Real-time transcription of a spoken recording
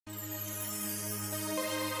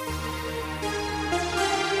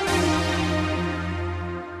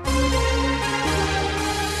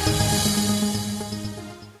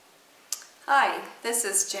This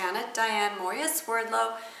is Diane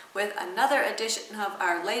Mourglia-Swerdlow with another edition of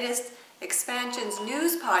our latest Expansions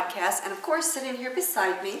News podcast. And of course, sitting here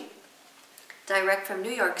beside me, direct from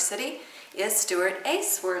New York City, is Stewart A.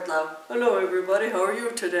 Swerdlow. Hello everybody, how are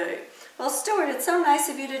you today? Well, Stewart, it's so nice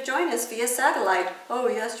of you to join us via satellite. Oh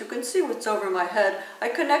yes, you can see what's over my head. I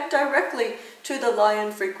connect directly to the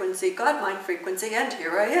lion frequency, God mind frequency, and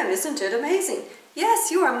here I am. Isn't it amazing?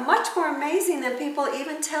 Yes, you are much more amazing than people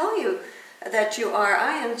even tell you that you are.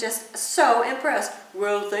 I am just so impressed.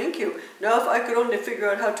 Well, thank you. Now if I could only figure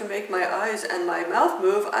out how to make my eyes and my mouth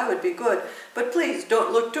move, I would be good. But please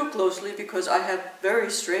don't look too closely because I have very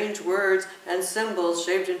strange words and symbols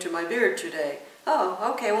shaved into my beard today.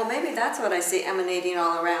 Oh, okay, well maybe that's what I see emanating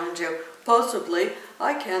all around you. Possibly.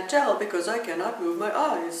 I can't tell because I cannot move my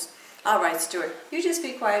eyes. All right, Stewart, you just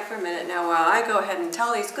be quiet for a minute now while I go ahead and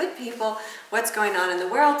tell these good people what's going on in the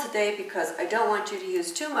world today, because I don't want you to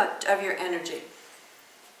use too much of your energy.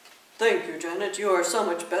 Thank you, Janet. You are so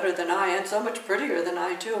much better than I and so much prettier than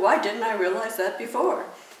I, too. Why didn't I realize that before?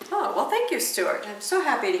 Oh, well, thank you, Stewart. I'm so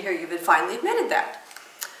happy to hear you've finally admitted that.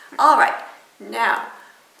 All right, now,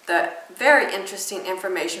 the very interesting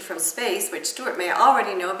information from space, which Stewart may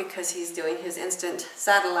already know because he's doing his instant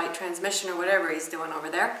satellite transmission or whatever he's doing over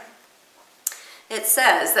there. It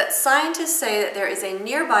says that scientists say that there is a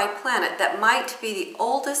nearby planet that might be the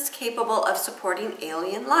oldest capable of supporting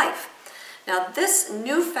alien life. Now, this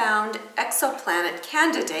newfound exoplanet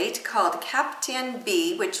candidate called Captain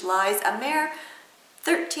B, which lies a mere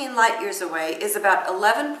 13 light years away, is about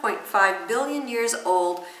 11.5 billion years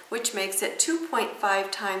old, which makes it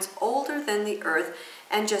 2.5 times older than the Earth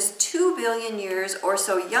and just 2 billion years or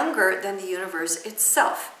so younger than the universe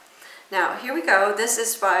itself. Now, here we go. This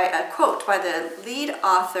is by a quote by the lead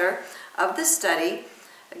author of the study,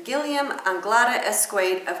 Guillaume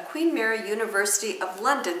Anglada-Esquade of Queen Mary University of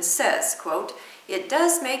London, says, quote, "It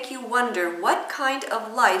does make you wonder what kind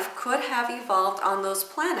of life could have evolved on those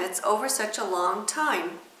planets over such a long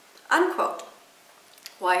time," unquote.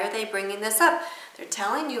 Why are they bringing this up? They're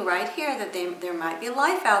telling you right here that there might be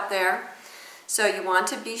life out there. So you want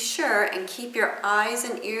to be sure and keep your eyes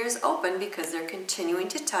and ears open because they're continuing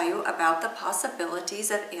to tell you about the possibilities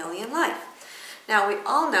of alien life. Now, we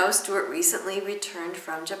all know Stewart recently returned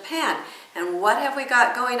from Japan. And what have we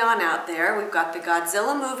got going on out there? We've got the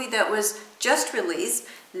Godzilla movie that was just released.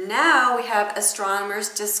 Now we have astronomers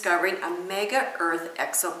discovering a mega-Earth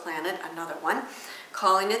exoplanet, another one,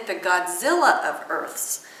 calling it the Godzilla of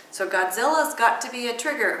Earths. So Godzilla's got to be a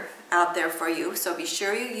trigger out there for you, so be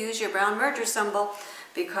sure you use your brown merger symbol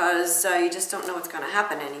because you just don't know what's going to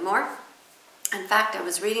happen anymore. In fact, I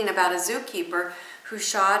was reading about a zookeeper who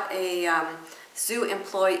shot a zoo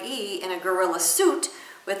employee in a gorilla suit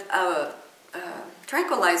with a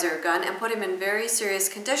tranquilizer gun and put him in very serious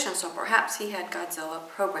condition, so perhaps he had Godzilla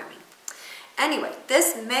programming. Anyway,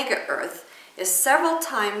 this mega-Earth is several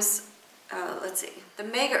times the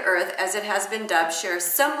mega-Earth, as it has been dubbed, shares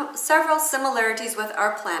several similarities with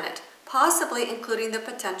our planet, possibly including the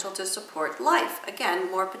potential to support life. Again,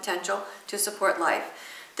 more potential to support life.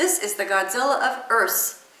 This is the Godzilla of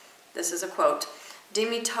Earths. This is a quote.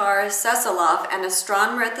 Dimitar Sesalov, an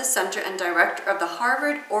astronomer at the center and director of the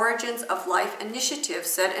Harvard Origins of Life Initiative,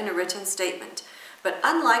 said in a written statement. But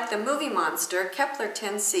unlike the movie monster,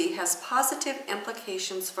 Kepler-10c has positive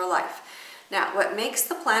implications for life. Now, what makes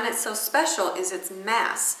the planet so special is its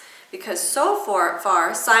mass, because so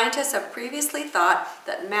far scientists have previously thought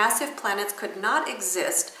that massive planets could not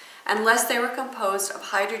exist unless they were composed of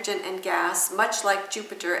hydrogen and gas, much like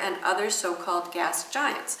Jupiter and other so-called gas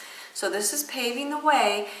giants. So this is paving the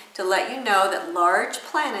way to let you know that large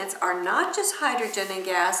planets are not just hydrogen and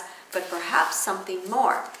gas, but perhaps something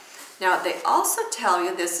more. Now, they also tell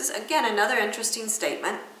you, this is again another interesting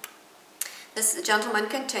statement. This gentleman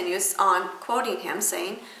continues on, quoting him,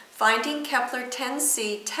 saying, "Finding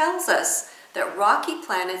Kepler-10c tells us that rocky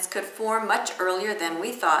planets could form much earlier than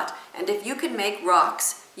we thought, and if you can make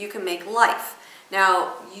rocks, you can make life."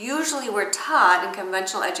 Now, usually we're taught in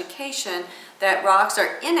conventional education that rocks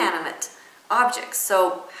are inanimate objects.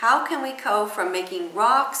 So how can we go from making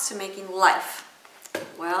rocks to making life?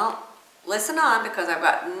 Well, listen on because I've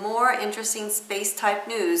got more interesting space-type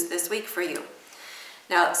news this week for you.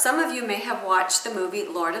 Now, some of you may have watched the movie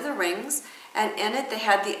Lord of the Rings, and in it they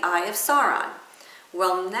had the Eye of Sauron.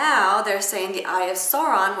 Well, now they're saying the Eye of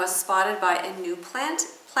Sauron was spotted by a new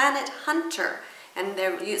planet hunter. And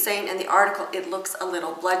they're saying in the article, it looks a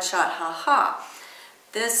little bloodshot, ha-ha.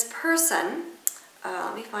 This person,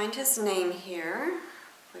 let me find his name here.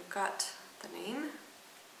 We've got the name.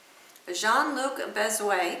 Jean-Luc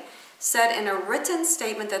Bezoit said in a written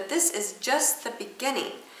statement that this is just the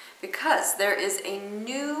beginning. because there is a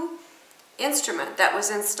new instrument that was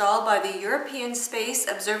installed by the European Space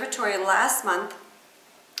Observatory last month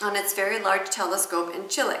on its very large telescope in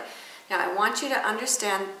Chile. Now, I want you to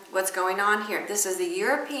understand what's going on here. This is the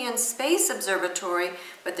European Space Observatory,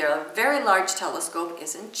 but their very large telescope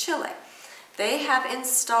is in Chile. They have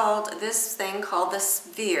installed this thing called the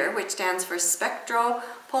SPHERE, which stands for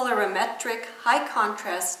Spectropolarimetric High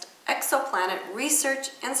Contrast Exoplanet Research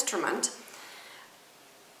Instrument.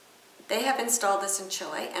 They have installed this in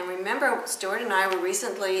Chile, and remember, Stewart and I were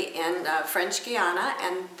recently in French Guiana,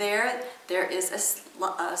 and there is a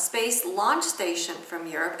space launch station from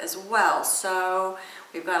Europe as well. So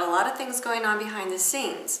we've got a lot of things going on behind the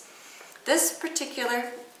scenes. This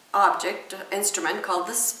particular instrument called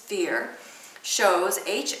the SPHERE shows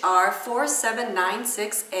HR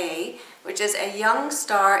 4796A, which is a young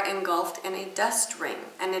star engulfed in a dust ring,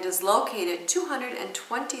 and it is located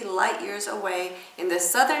 220 light years away in the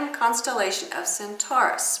southern constellation of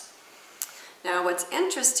Centaurus. Now, what's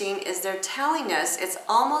interesting is they're telling us it's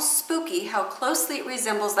almost spooky how closely it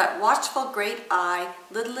resembles that watchful great eye,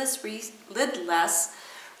 lidless,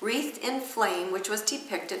 wreathed in flame, which was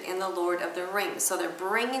depicted in The Lord of the Rings. So they're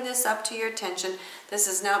bringing this up to your attention. This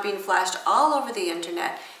is now being flashed all over the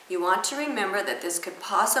internet. You want to remember that this could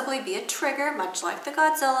possibly be a trigger, much like the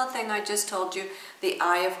Godzilla thing I just told you, the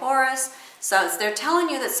Eye of Horus. So they're telling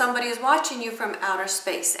you that somebody is watching you from outer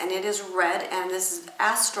space, and it is red, and this is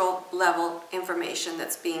astral level information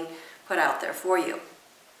that's being put out there for you.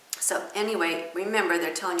 So anyway, remember,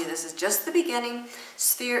 they're telling you this is just the beginning.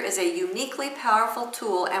 SPHERE is a uniquely powerful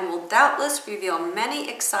tool and will doubtless reveal many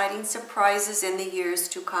exciting surprises in the years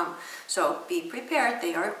to come. So be prepared,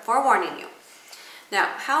 they are forewarning you.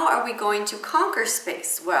 Now, how are we going to conquer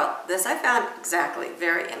space? Well, this I found exactly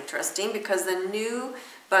very interesting, because the new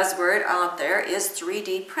buzzword out there is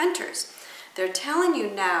 3D printers. They're telling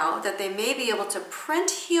you now that they may be able to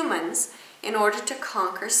print humans in order to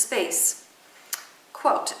conquer space.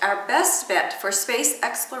 Quote, "Our best bet for space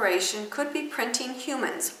exploration could be printing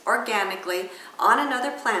humans organically on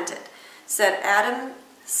another planet," said Adam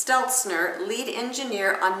Steltzner, lead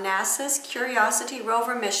engineer on NASA's Curiosity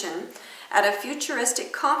rover mission, at a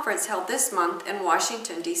futuristic conference held this month in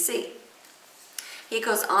Washington, D.C. He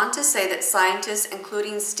goes on to say that scientists,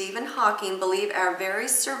 including Stephen Hawking, believe our very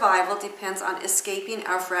survival depends on escaping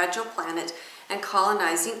our fragile planet and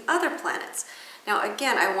colonizing other planets. Now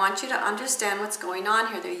again, I want you to understand what's going on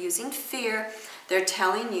here. They're using fear. They're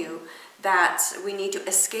telling you that we need to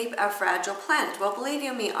escape our fragile planet. Well, believe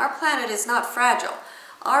you me, our planet is not fragile.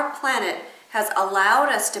 Our planet has allowed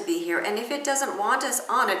us to be here, and if it doesn't want us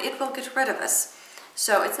on it, it will get rid of us.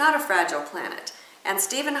 So it's not a fragile planet. And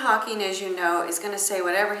Stephen Hawking, as you know, is going to say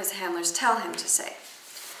whatever his handlers tell him to say.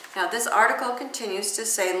 Now, this article continues to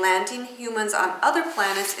say landing humans on other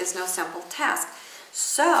planets is no simple task.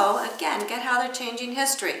 So, again, get how they're changing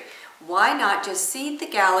history. Why not just seed the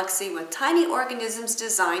galaxy with tiny organisms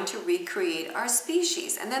designed to recreate our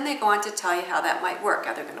species? And then they go on to tell you how that might work.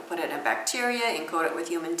 How they're going to put it in bacteria, encode it with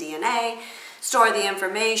human DNA, store the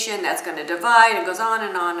information that's going to divide, and goes on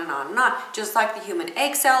and on and on and on. Just like the human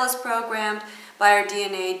egg cell is programmed by our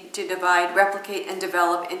DNA to divide, replicate, and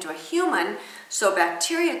develop into a human, so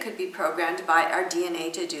bacteria could be programmed by our DNA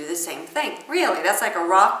to do the same thing. Really, that's like a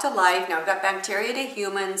rock to life. Now we've got bacteria to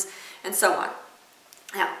humans, and so on.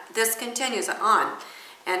 Now, this continues on,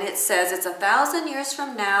 and it says it's 1,000 years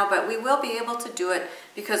from now, but we will be able to do it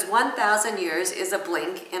because 1,000 years is a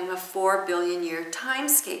blink in a 4 billion year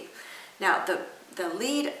timescape. Now, the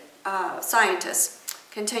lead scientist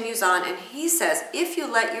continues on, and he says, if you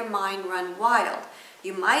let your mind run wild,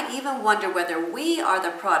 you might even wonder whether we are the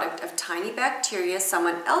product of tiny bacteria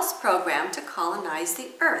someone else programmed to colonize the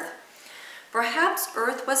Earth. Perhaps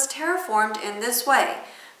Earth was terraformed in this way.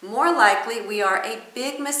 More likely, we are a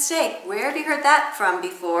big mistake. Where have you heard that from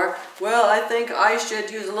before? Well, I think I should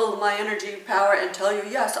use a little of my energy power and tell you,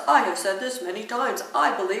 yes, I have said this many times.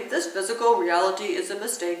 I believe this physical reality is a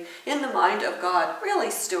mistake in the mind of God. Really,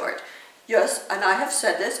 Stewart? Yes, and I have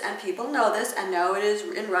said this, and people know this, and now it is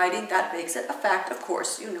in writing. That makes it a fact, of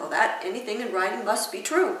course. You know that. Anything in writing must be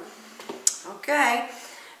true. Okay.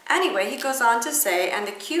 Anyway, he goes on to say, and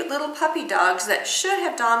the cute little puppy dogs that should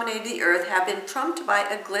have dominated the Earth have been trumped by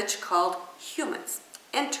a glitch called humans.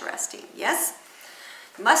 Interesting, yes?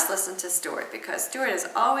 You must listen to Stewart, because Stewart is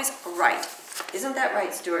always right. Isn't that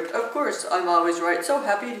right, Stewart? Of course, I'm always right. So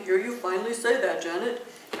happy to hear you finally say that, Janet.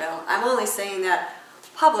 Well, I'm only saying that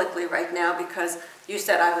publicly right now because you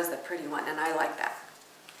said I was the pretty one, and I like that.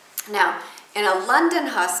 Now, in a London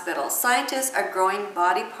hospital, scientists are growing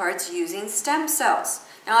body parts using stem cells.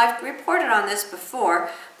 Now, I've reported on this before,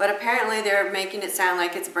 but apparently they're making it sound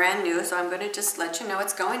like it's brand new, so I'm going to just let you know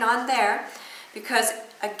what's going on there. Because,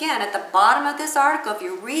 again, at the bottom of this article, if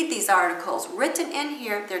you read these articles written in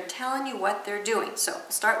here, they're telling you what they're doing. So we'll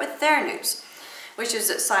start with their news, which is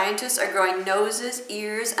that scientists are growing noses,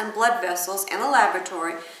 ears, and blood vessels in a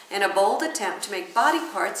laboratory in a bold attempt to make body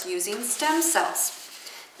parts using stem cells.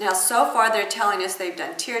 Now, so far, they're telling us they've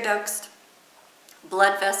done tear ducts,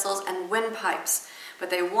 blood vessels, and windpipes, but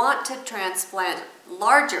they want to transplant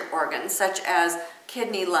larger organs, such as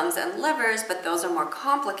kidney, lungs, and livers, but those are more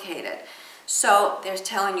complicated. So they're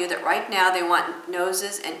telling you that right now they want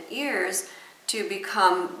noses and ears to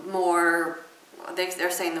become more,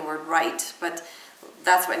 they're saying the word right, but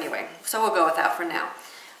that's what, anyway, so we'll go with that for now.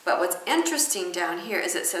 But what's interesting down here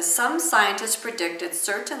is it says some scientists predicted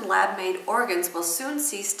certain lab-made organs will soon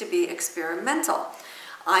cease to be experimental.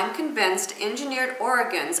 I'm convinced engineered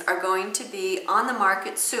organs are going to be on the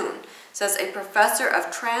market soon, says a professor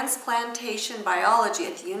of transplantation biology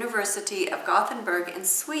at the University of Gothenburg in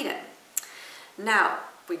Sweden. Now,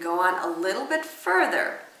 if we go on a little bit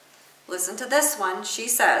further, listen to this one. She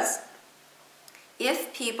says,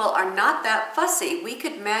 if people are not that fussy, we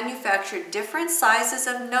could manufacture different sizes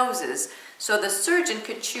of noses so the surgeon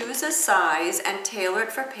could choose a size and tailor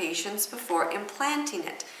it for patients before implanting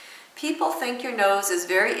it. People think your nose is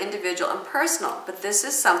very individual and personal, but this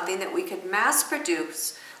is something that we could mass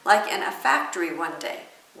produce like in a factory one day.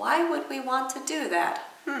 Why would we want to do that?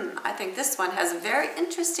 I think this one has very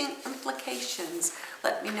interesting implications.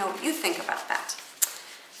 Let me know what you think about that.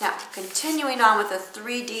 Now, continuing on with the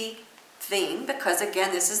 3D theme, because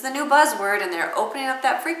again, this is the new buzzword and they're opening up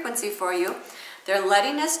that frequency for you. They're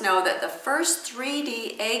letting us know that the first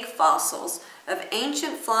 3D egg fossils of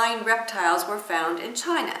ancient flying reptiles were found in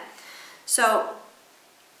China. So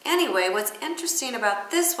anyway, what's interesting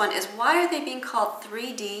about this one is why are they being called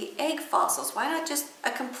 3D egg fossils? Why not just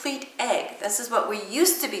a complete egg? This is what we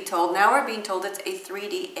used to be told. Now we're being told it's a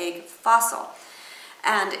 3D egg fossil.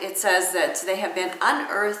 And it says that they have been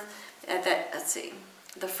unearthed at let's see,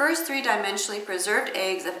 the first three-dimensionally preserved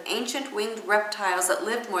eggs of ancient winged reptiles that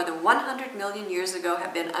lived more than 100 million years ago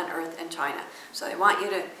have been unearthed in China. So they want you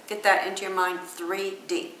to get that into your mind,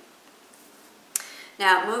 3D.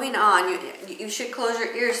 Now, moving on, you should close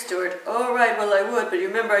your ears, Stewart. All right, well, I would, but you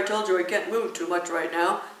remember I told you I can't move too much right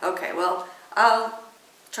now. Okay, well, I'll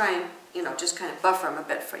try and, just kind of buffer them a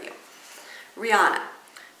bit for you. Rihanna.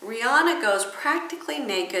 Rihanna goes practically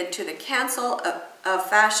naked to the Council of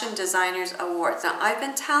Fashion Designers Awards. Now, I've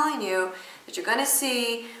been telling you that you're going to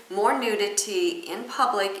see more nudity in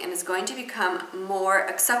public and it's going to become more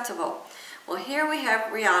acceptable. Well, here we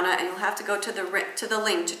have Rihanna, and you'll have to go to the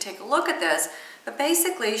link to take a look at this. But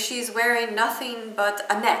basically, she's wearing nothing but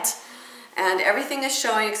a net. And everything is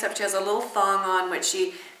showing except she has a little thong on, which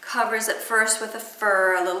she covers at first with a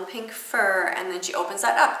fur, a little pink fur, and then she opens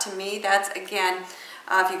that up. To me, that's, again,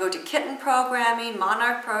 if you go to kitten programming,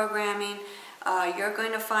 monarch programming, you're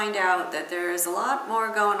going to find out that there is a lot more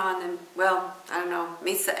going on than, well, I don't know,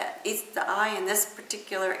 meets the eye. In this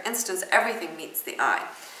particular instance, everything meets the eye.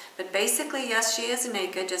 But basically, yes, she is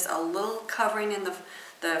naked, just a little covering in the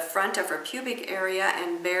front of her pubic area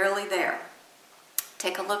and barely there.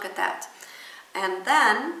 Take a look at that. And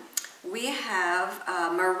then we have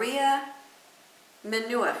Maria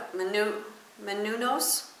Menounos.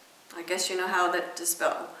 I guess you know how that to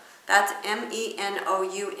spell. That's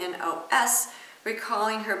M-E-N-O-U-N-O-S,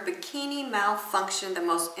 recalling her bikini malfunction, the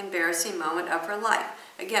most embarrassing moment of her life.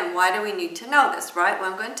 Again, why do we need to know this, right?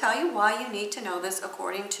 Well, I'm going to tell you why you need to know this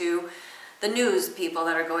according to the news people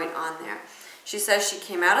that are going on there. She says she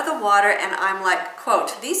came out of the water and I'm like,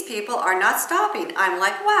 quote, these people are not stopping. I'm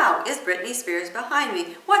like, wow, is Britney Spears behind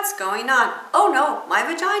me? What's going on? Oh no, my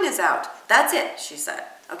vagina's out. That's it, she said.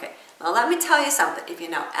 Okay, now let me tell you something. If you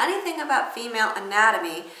know anything about female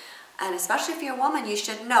anatomy, and especially if you're a woman, you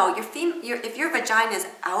should know if your vagina is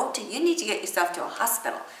out, you need to get yourself to a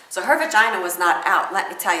hospital. So her vagina was not out, let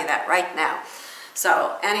me tell you that right now.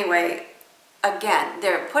 So anyway, again,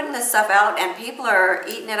 they're putting this stuff out and people are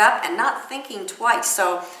eating it up and not thinking twice.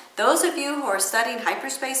 So those of you who are studying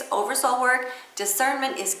hyperspace oversoul work,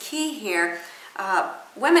 discernment is key here.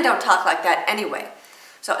 Women don't talk like that anyway.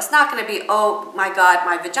 So it's not going to be, oh my God,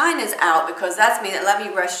 my vagina's out, because that's me, let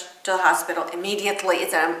me rush to the hospital immediately.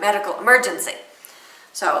 It's a medical emergency.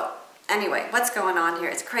 So anyway, what's going on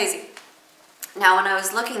here? It's crazy. Now, when I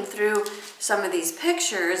was looking through some of these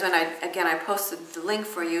pictures, and I posted the link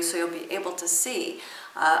for you so you'll be able to see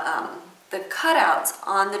the cutouts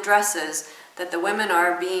on the dresses that the women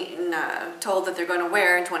are being told that they're going to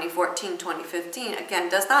wear in 2014, 2015, again,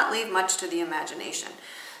 does not leave much to the imagination.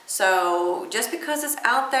 So just because it's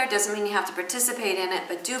out there doesn't mean you have to participate in it,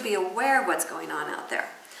 but do be aware of what's going on out there.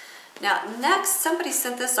 Now next, somebody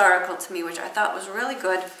sent this article to me, which I thought was really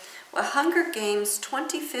good. A Hunger Games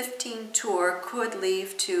 2015 tour could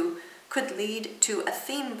lead to a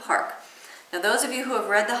theme park. Now those of you who have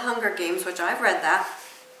read The Hunger Games, which I've read that,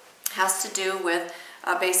 has to do with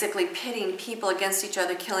basically pitting people against each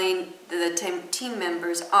other, killing the team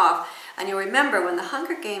members off. And you remember when the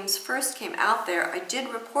Hunger Games first came out there, I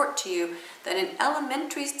did report to you that in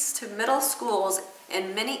elementary to middle schools,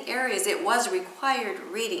 in many areas, it was required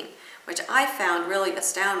reading, which I found really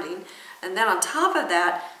astounding. And then on top of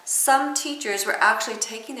that, some teachers were actually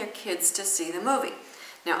taking their kids to see the movie.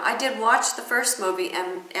 Now, I did watch the first movie,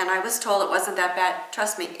 and I was told it wasn't that bad.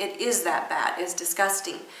 Trust me, it is that bad. It's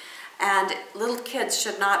disgusting. And little kids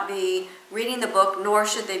should not be reading the book, nor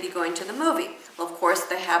should they be going to the movie. Well, of course,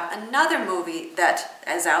 they have another movie that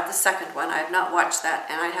is out, the second one. I have not watched that,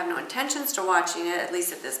 and I have no intentions to watching it, at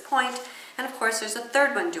least at this point. And of course, there's a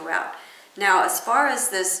third one due out. Now, as far as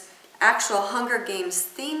this actual Hunger Games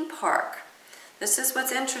theme park, this is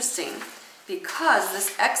what's interesting, because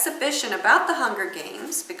this exhibition about the Hunger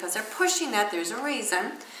Games, because they're pushing that, there's a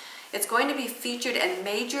reason, it's going to be featured in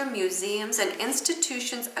major museums and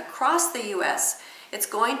institutions across the U.S. It's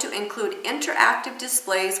going to include interactive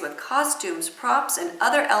displays with costumes, props, and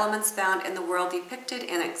other elements found in the world depicted,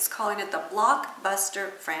 and it's calling it the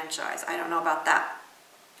Blockbuster franchise. I don't know about that.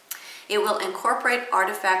 It will incorporate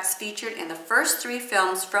artifacts featured in the first 3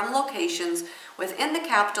 films from locations within the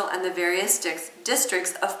capital and the various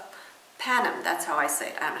districts of Panem. That's how I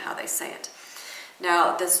say it. I don't know how they say it.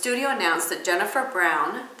 Now, the studio announced that Jennifer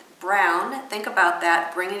Brown, think about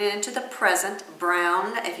that, bringing it into the present,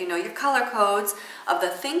 Brown, if you know your color codes, of the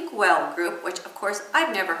Think Well group, which of course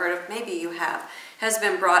I've never heard of, maybe you have, has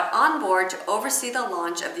been brought on board to oversee the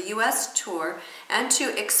launch of the U.S. tour and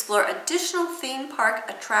to explore additional theme park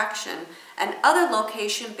attraction and other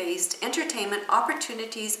location-based entertainment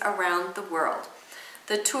opportunities around the world.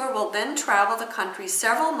 The tour will then travel the country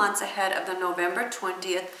several months ahead of the November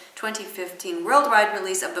 20th, 2015 worldwide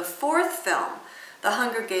release of the 4th film, The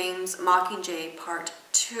Hunger Games Mockingjay Part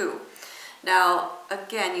 2. Now,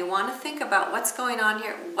 again, you want to think about what's going on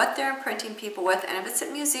here, what they're imprinting people with, and if it's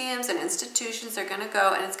at museums and institutions, they're going to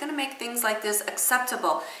go, and it's going to make things like this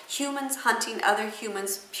acceptable. Humans hunting other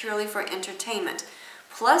humans purely for entertainment.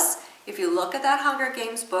 Plus, if you look at that Hunger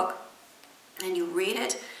Games book and you read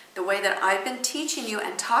it, the way that I've been teaching you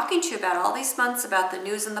and talking to you about all these months about the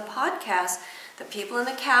news and the podcast, the people in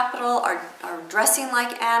the Capitol are dressing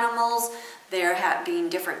like animals. They're being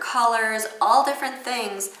different colors, all different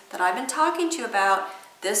things that I've been talking to you about.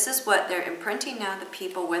 This is what they're imprinting now the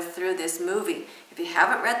people with through this movie. If you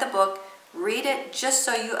haven't read the book, read it just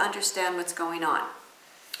so you understand what's going on.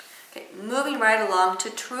 Okay, moving right along to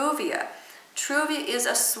Truvia. Truvia is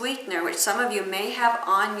a sweetener, which some of you may have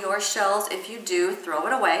on your shelves. If you do, throw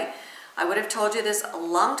it away. I would have told you this a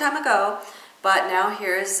long time ago, but now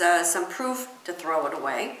here's some proof to throw it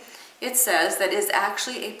away. It says that it's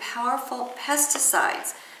actually a powerful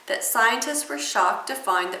pesticide, that scientists were shocked to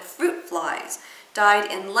find that fruit flies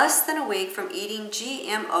died in less than a week from eating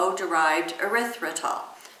GMO-derived erythritol.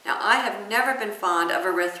 Now, I have never been fond of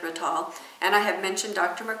erythritol, and I have mentioned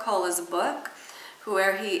Dr. Mercola's book,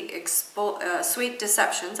 where Sweet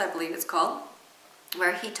Deceptions, I believe it's called,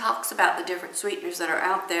 where he talks about the different sweeteners that are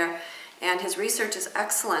out there, and his research is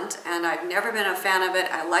excellent, and I've never been a fan of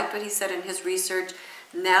it. I liked what he said in his research.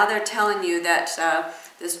 Now they're telling you that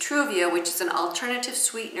this Truvia, which is an alternative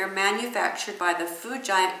sweetener manufactured by the food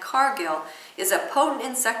giant Cargill, is a potent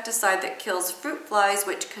insecticide that kills fruit flies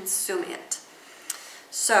which consume it.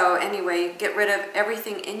 So anyway, get rid of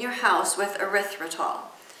everything in your house with erythritol.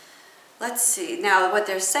 Let's see. Now what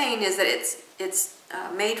they're saying is that it's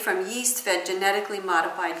made from yeast-fed genetically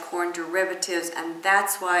modified corn derivatives, and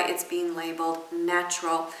that's why it's being labeled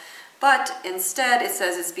natural. But instead it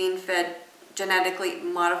says it's being fed genetically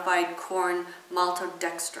modified corn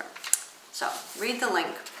maltodextrin. So read the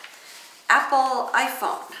link. Apple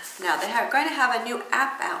iPhone. Now they're going to have a new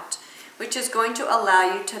app out, which is going to allow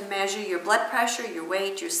you to measure your blood pressure, your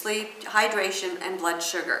weight, your sleep, hydration, and blood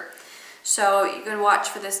sugar. So you can watch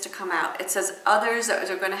for this to come out. It says others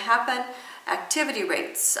that are going to happen: activity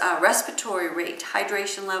rates, respiratory rate,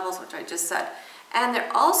 hydration levels, which I just said. And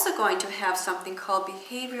they're also going to have something called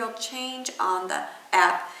behavioral change on the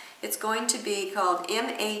app. It's going to be called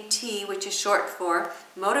MAT, which is short for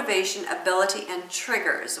Motivation, Ability, and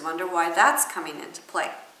Triggers. I wonder why that's coming into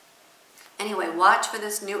play. Anyway, watch for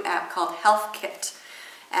this new app called Health Kit.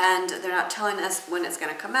 And they're not telling us when it's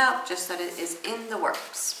going to come out, just that it is in the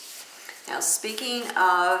works. Now, speaking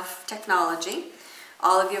of technology,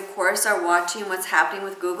 All of you, of course, are watching what's happening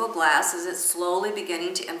with Google Glass as it's slowly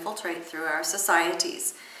beginning to infiltrate through our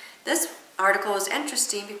societies. This article is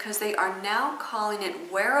interesting because they are now calling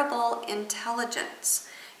it wearable intelligence.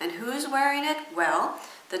 And who's wearing it? Well,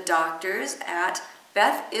 the doctors at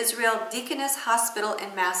Beth Israel Deaconess Hospital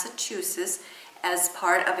in Massachusetts as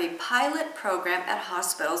part of a pilot program at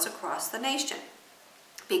hospitals across the nation.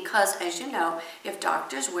 Because, as you know, if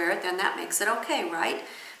doctors wear it, then that makes it okay, right?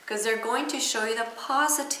 Because they're going to show you the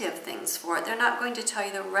positive things for it. They're not going to tell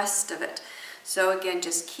you the rest of it. So again,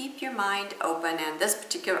 just keep your mind open. And this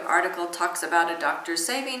particular article talks about a doctor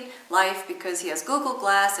saving life because he has Google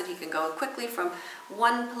Glass and he can go quickly from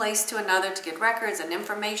one place to another to get records and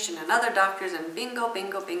information and other doctors, and bingo,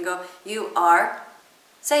 bingo, bingo, you are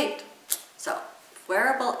saved. So,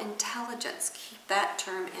 wearable intelligence, keep that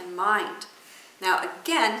term in mind. Now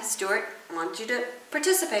again, Stewart, I want you to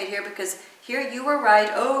participate here because here you were right.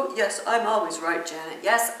 Oh, yes, I'm always right, Janet.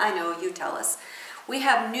 Yes, I know, you tell us. We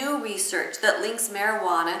have new research that links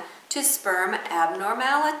marijuana to sperm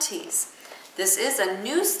abnormalities. This is a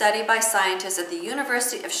new study by scientists at the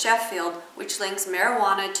University of Sheffield which links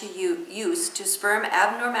marijuana to use to sperm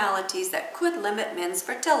abnormalities that could limit men's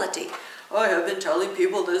fertility. I have been telling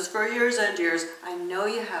people this for years and years. I know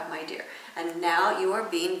you have, my dear. And now you are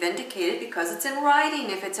being vindicated because it's in writing.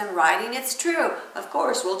 If it's in writing, it's true. Of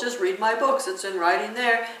course, we'll just read my books. It's in writing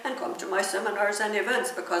there, and come to my seminars and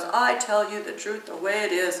events because I tell you the truth the way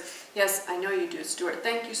it is. Yes, I know you do, Stewart.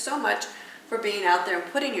 Thank you so much for being out there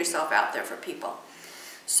and putting yourself out there for people.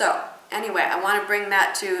 So, anyway, I want to bring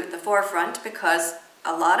that to the forefront because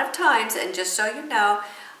a lot of times, and just so you know,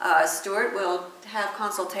 Stewart will have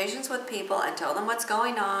consultations with people and tell them what's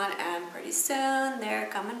going on, and pretty soon they're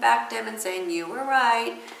coming back to him and saying, you were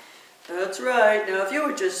right. That's right. Now, if you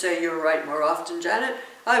would just say you're right more often, Janet,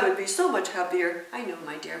 I would be so much happier. I know,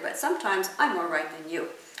 my dear, but sometimes I'm more right than you.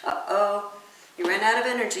 Uh-oh. You ran out of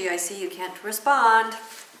energy. I see you can't respond.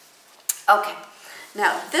 Okay.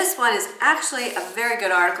 Now, this one is actually a very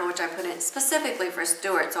good article, which I put in specifically for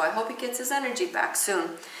Stewart, so I hope he gets his energy back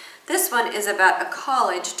soon. This one is about a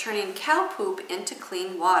college turning cow poop into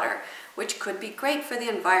clean water, which could be great for the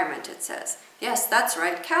environment, it says. Yes, that's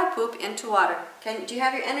right, cow poop into water. Do you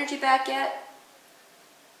have your energy back yet?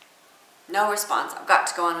 No response. I've got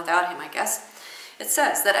to go on without him, I guess. It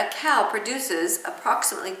says that a cow produces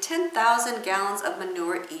approximately 10,000 gallons of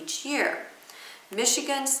manure each year.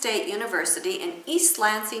 Michigan State University in East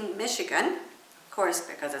Lansing, Michigan, of course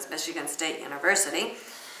because it's Michigan State University,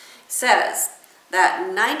 says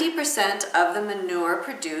that 90% of the manure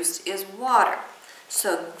produced is water.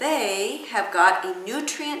 So they have got a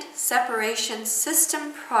nutrient separation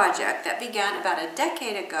system project that began about a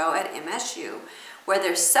decade ago at MSU, where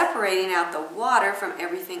they're separating out the water from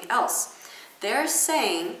everything else. They're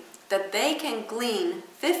saying that they can glean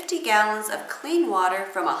 50 gallons of clean water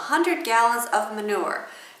from 100 gallons of manure.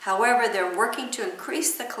 However, they're working to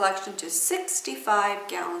increase the collection to 65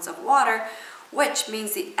 gallons of water, which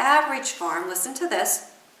means the average farm, listen to this,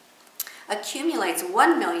 accumulates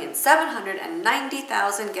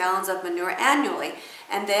 1,790,000 gallons of manure annually,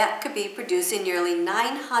 and that could be producing nearly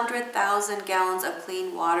 900,000 gallons of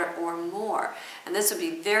clean water or more. And this would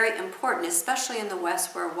be very important, especially in the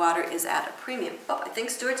West where water is at a premium. Oh, I think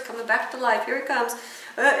Stewart's coming back to life. Here he comes.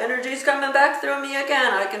 Energy's coming back through me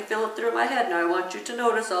again. I can feel it through my head. Now I want you to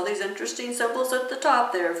notice all these interesting symbols at the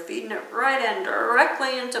top there, feeding it right in,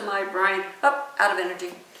 directly into my brain. Up, out of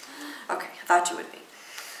energy. Okay, I thought you would be.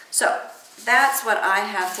 So, that's what I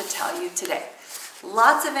have to tell you today.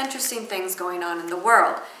 Lots of interesting things going on in the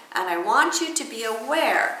world, and I want you to be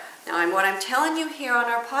aware. Now, what I'm telling you here on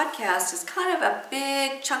our podcast is kind of a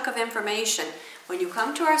big chunk of information. When you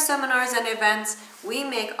come to our seminars and events, we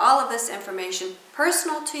make all of this information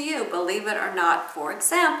personal to you, believe it or not. For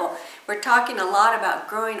example, we're talking a lot about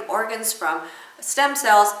growing organs from stem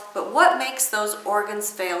cells, but what makes those organs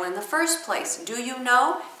fail in the first place? Do you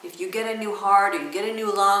know? If you get a new heart, or you get a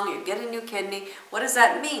new lung, or you get a new kidney, what does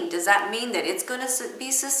that mean? Does that mean that it's going to be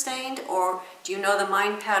sustained, or do you know the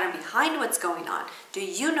mind pattern behind what's going on? Do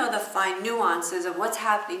you know the fine nuances of what's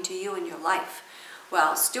happening to you in your life?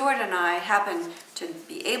 Well, Stewart and I happen to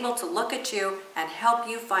be able to look at you and help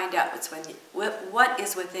you find out what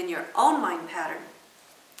is within your own mind pattern,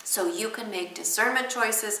 so you can make discernment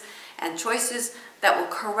choices and choices that will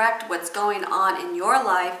correct what's going on in your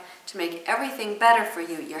life to make everything better for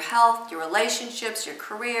you, your health, your relationships, your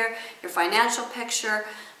career, your financial picture.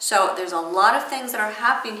 So there's a lot of things that are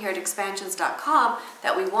happening here at expansions.com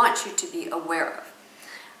that we want you to be aware of.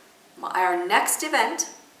 Our next event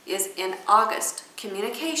is in August,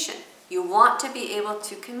 communication. You want to be able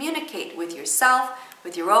to communicate with yourself,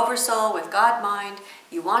 with your oversoul, with God mind.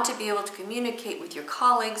 You want to be able to communicate with your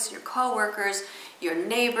colleagues, your co-workers, your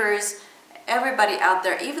neighbors, everybody out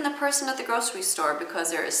there, even the person at the grocery store,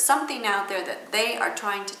 because there is something out there that they are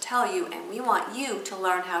trying to tell you, and we want you to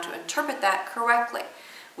learn how to interpret that correctly.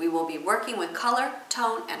 We will be working with color,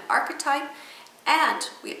 tone, and archetype, and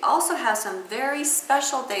we also have some very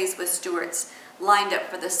special days with Stewart's lined up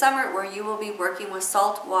for the summer where you will be working with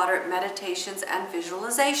saltwater meditations and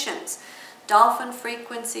visualizations, dolphin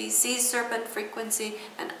frequency, sea serpent frequency,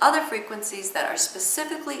 and other frequencies that are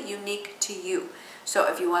specifically unique to you.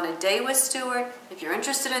 So if you want a day with Stewart, if you're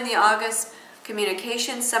interested in the August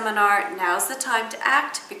communication seminar, now's the time to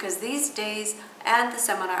act, because these days and the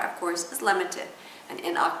seminar, of course, is limited. And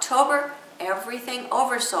in October, everything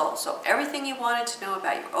oversoul. So everything you wanted to know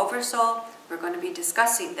about your oversoul, we're going to be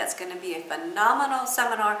discussing. That's going to be a phenomenal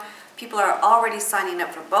seminar. People are already signing up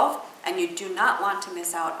for both, and you do not want to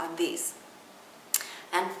miss out on these.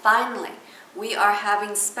 And finally, we are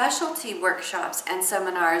having specialty workshops and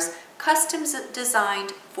seminars custom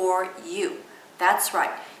designed for you. That's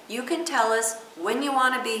right. You can tell us when you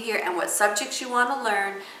want to be here and what subjects you want to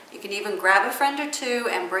learn. You can even grab a friend or two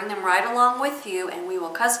and bring them right along with you, and we will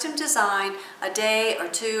custom design a day or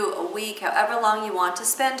two, a week, however long you want to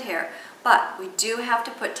spend here. But we do have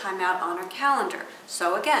to put time out on our calendar.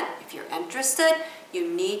 So again, if you're interested,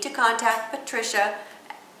 you need to contact Patricia,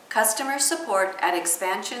 customer support at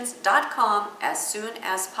expansions.com, as soon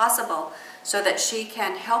as possible, so that she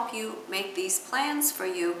can help you make these plans for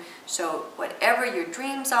you. So whatever your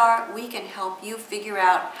dreams are, we can help you figure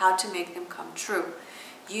out how to make them come true.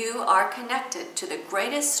 You are connected to the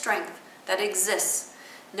greatest strength that exists.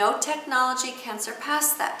 No technology can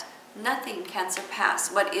surpass that. Nothing can surpass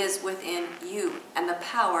what is within you and the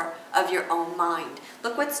power of your own mind.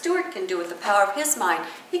 Look what Stewart can do with the power of his mind.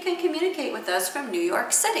 He can communicate with us from New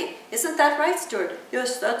York City. Isn't that right, Stewart?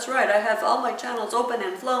 Yes, that's right. I have all my channels open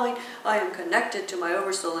and flowing. I am connected to my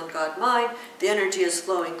oversoul and God mind. The energy is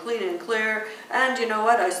flowing clean and clear. And you know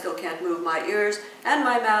what? I still can't move my ears and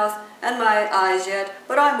my mouth and my eyes yet,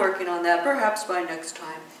 but I'm working on that, perhaps by next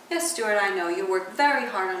time. Yes, Stewart, I know you work very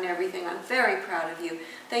hard on everything. I'm very proud of you.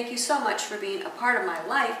 Thank you so much for being a part of my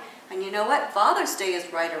life. And you know what? Father's Day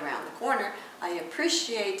is right around the corner. I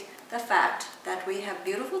appreciate the fact that we have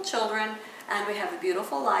beautiful children and we have a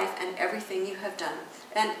beautiful life and everything you have done.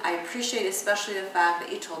 And I appreciate especially the fact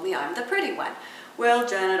that you told me I'm the pretty one. Well,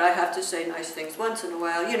 Janet, I have to say nice things once in a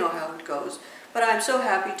while. You know how it goes. But I'm so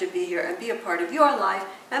happy to be here and be a part of your life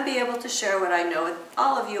and be able to share what I know with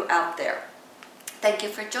all of you out there. Thank you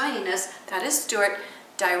for joining us. That is Stewart,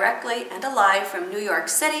 directly and alive from New York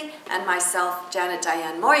City, and myself, Janet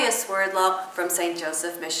Diane Mourglia-Swerdlow from St.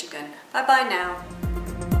 Joseph, Michigan. Bye-bye now.